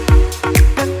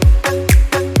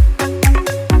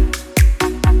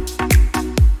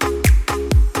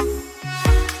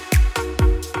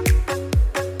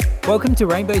Welcome to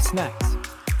Rainbow Snacks.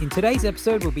 In today's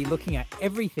episode, we'll be looking at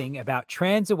everything about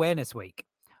Trans Awareness Week.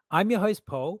 I'm your host,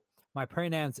 Paul. My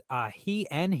pronouns are he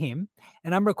and him,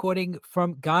 and I'm recording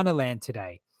from Ghana land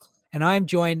today. And I'm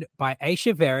joined by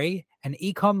Aysha Verry, an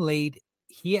ecom lead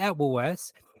here at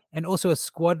Woolworths, and also a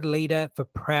squad leader for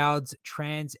Proud's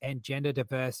Trans and Gender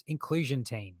Diverse Inclusion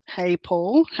Team. Hey,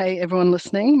 Paul. Hey, everyone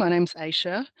listening. My name's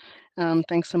Aysha.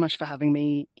 Thanks so much for having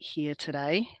me here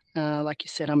today. Like you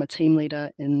said, I'm a team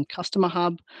leader in Customer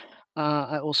Hub.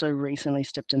 I also recently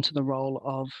stepped into the role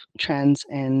of Trans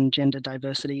and Gender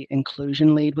Diversity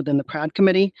Inclusion Lead within the Proud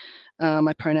Committee.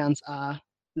 My pronouns are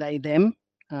they, them.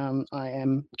 I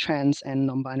am trans and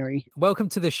non-binary. Welcome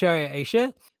to the show,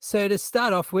 Aysha. So to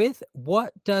start off with,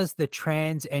 what does the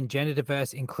Trans and Gender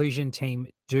Diverse Inclusion Team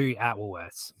do at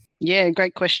Woolworths? Yeah,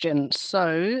 great question.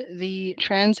 So the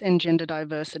Trans and Gender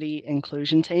Diversity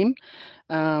Inclusion Team,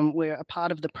 we're a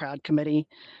part of the Proud Committee.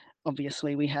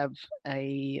 Obviously, we have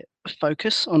a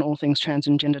focus on all things trans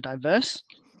and gender diverse.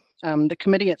 The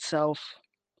committee itself,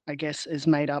 I guess, is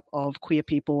made up of queer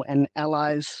people and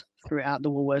allies throughout the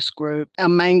Woolworths Group. Our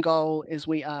main goal is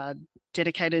we are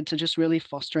dedicated to just really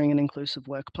fostering an inclusive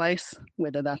workplace,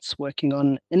 whether that's working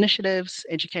on initiatives,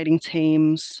 educating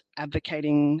teams,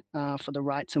 advocating for the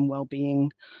rights and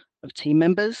well-being of team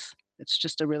members. It's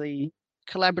just a really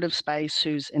collaborative space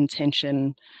whose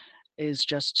intention is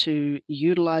just to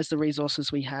utilize the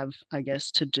resources we have, I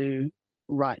guess, to do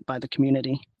right by the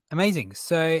community. Amazing.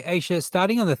 So, Aysha,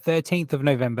 starting on the 13th of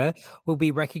November, we'll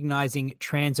be recognizing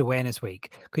Trans Awareness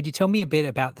Week. Could you tell me a bit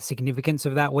about the significance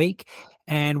of that week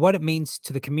and what it means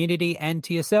to the community and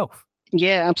to yourself?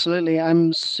 Yeah, absolutely.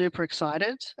 I'm super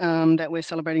excited that we're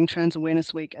celebrating Trans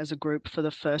Awareness Week as a group for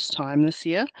the first time this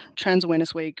year. Trans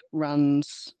Awareness Week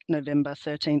runs November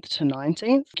 13th to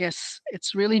 19th. I guess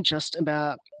it's really just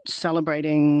about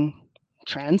celebrating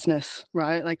transness,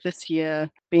 right? Like this year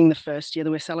being the first year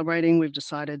that we're celebrating, we've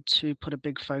decided to put a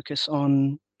big focus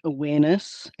on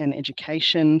awareness and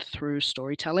education through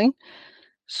storytelling.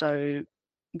 So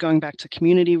going back to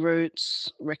community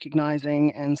roots,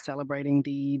 recognizing and celebrating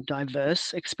the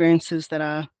diverse experiences that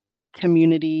our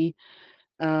community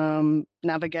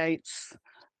navigates,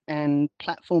 and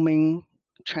platforming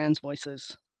trans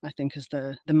voices, I think, is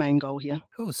the main goal here.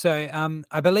 Cool. So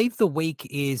I believe the week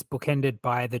is bookended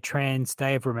by the Trans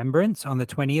Day of Remembrance on the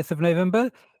 20th of November.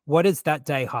 What does that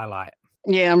day highlight?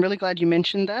 Yeah, I'm really glad you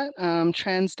mentioned that.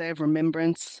 Trans Day of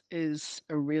Remembrance is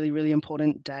a really, really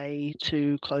important day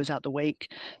to close out the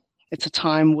week. It's a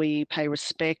time we pay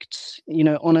respect,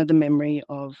 honor the memory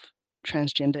of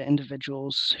transgender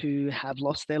individuals who have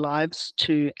lost their lives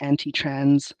to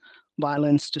anti-trans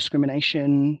violence,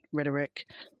 discrimination, rhetoric.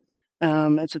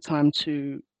 It's a time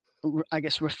to, I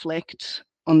guess, reflect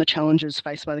on the challenges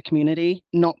faced by the community,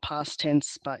 not past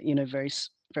tense, but,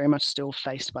 very much still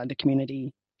faced by the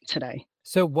community today.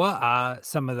 So what are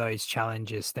some of those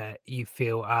challenges that you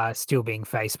feel are still being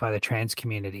faced by the trans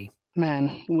community?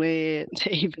 Man, where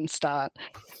to even start?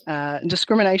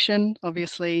 Discrimination,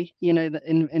 obviously,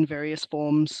 in various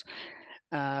forms,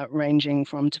 ranging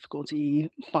from difficulty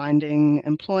finding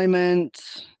employment,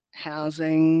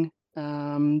 housing,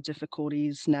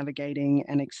 difficulties navigating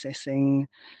and accessing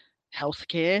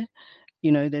healthcare.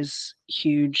 There's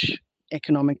huge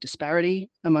economic disparity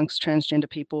amongst transgender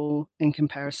people in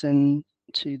comparison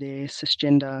to their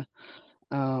cisgender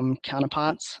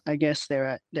counterparts. I guess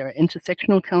there are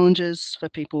intersectional challenges for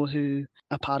people who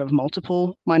are part of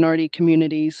multiple minority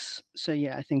communities. So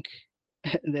yeah, I think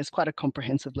there's quite a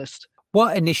comprehensive list.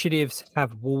 What initiatives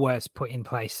have Woolworths put in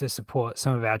place to support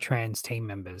some of our trans team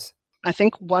members? I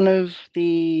think one of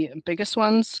the biggest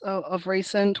ones of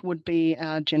recent would be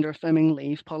our gender affirming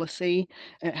leave policy.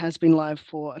 It has been live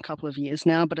for a couple of years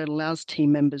now, but it allows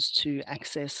team members to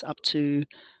access up to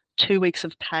 2 weeks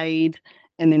of paid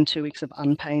and then 2 weeks of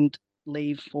unpaid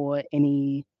leave for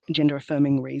any gender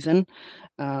affirming reason.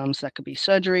 So that could be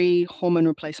surgery, hormone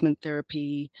replacement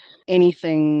therapy,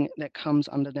 anything that comes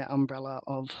under the umbrella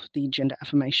of the gender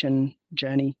affirmation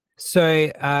journey.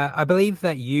 So I believe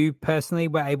that you personally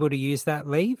were able to use that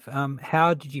leave.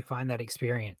 How did you find that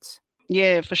experience?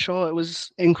 Yeah, for sure. It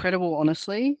was incredible,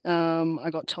 honestly. I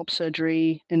got top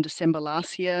surgery in December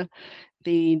last year.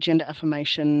 The gender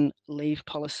affirmation leave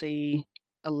policy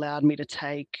allowed me to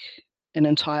take an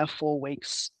entire 4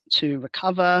 weeks to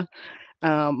recover.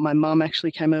 My mum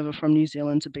actually came over from New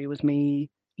Zealand to be with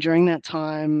me during that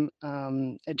time.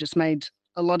 It just made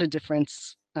a lot of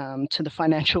difference to the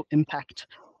financial impact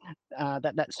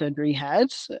that surgery had.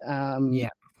 Yeah.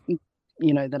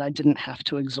 That I didn't have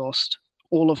to exhaust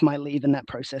all of my leave in that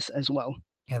process as well.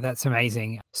 Yeah, that's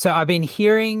amazing. So I've been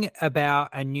hearing about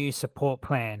a new support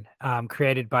plan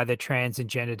created by the trans and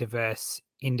gender diverse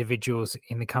individuals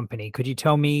in the company. Could you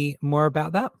tell me more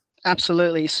about that?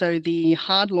 Absolutely. So the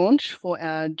hard launch for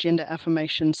our gender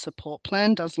affirmation support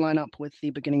plan does line up with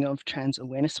the beginning of Trans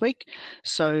Awareness Week.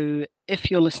 So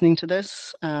if you're listening to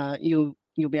this, you'll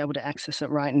be able to access it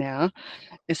right now.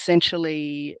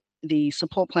 Essentially, the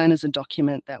support plan is a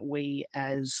document that we,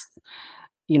 as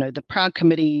the Proud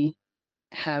Committee,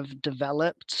 have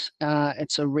developed.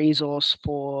 It's a resource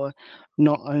for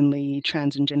not only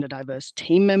trans and gender diverse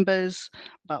team members,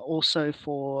 but also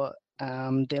for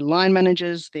their line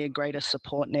managers, their greater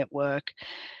support network.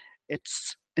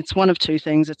 It's one of two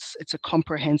things. It's a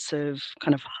comprehensive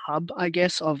kind of hub, I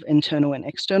guess, of internal and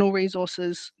external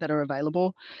resources that are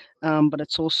available, but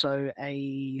it's also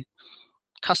a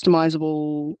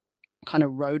customizable kind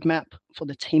of roadmap for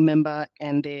the team member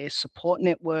and their support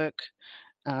network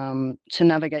to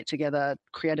navigate together,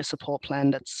 create a support plan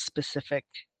that's specific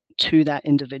to that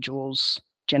individual's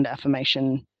gender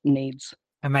affirmation needs.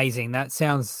 Amazing. That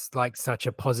sounds like such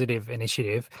a positive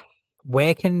initiative.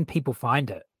 Where can people find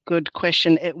it? Good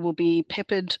question. It will be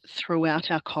peppered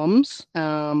throughout our comms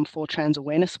for Trans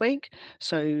Awareness Week.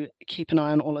 So keep an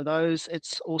eye on all of those.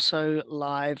 It's also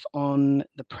live on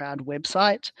the Proud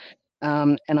website.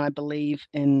 And I believe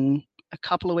in a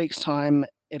couple of weeks' time,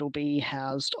 it'll be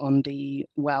housed on the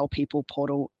Wow People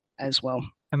portal as well.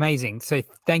 Amazing. So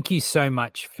thank you so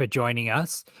much for joining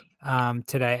us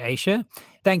today, Aysha.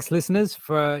 Thanks, listeners,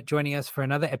 for joining us for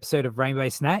another episode of Rainbow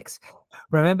Snacks.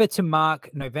 Remember to mark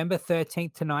November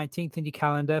 13th to 19th in your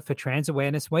calendar for Trans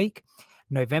Awareness Week,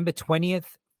 November 20th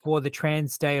for the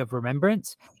Trans Day of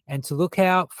Remembrance, and to look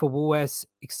out for Woolworths'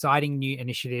 exciting new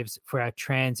initiatives for our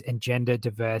trans and gender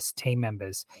diverse team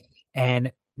members.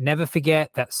 And never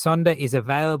forget that Sonda is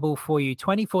available for you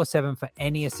 24/7 for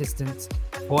any assistance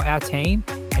for our team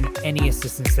and any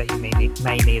assistance that you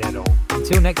may need at all.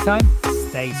 Until next time,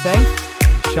 stay safe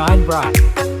and shine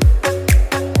bright.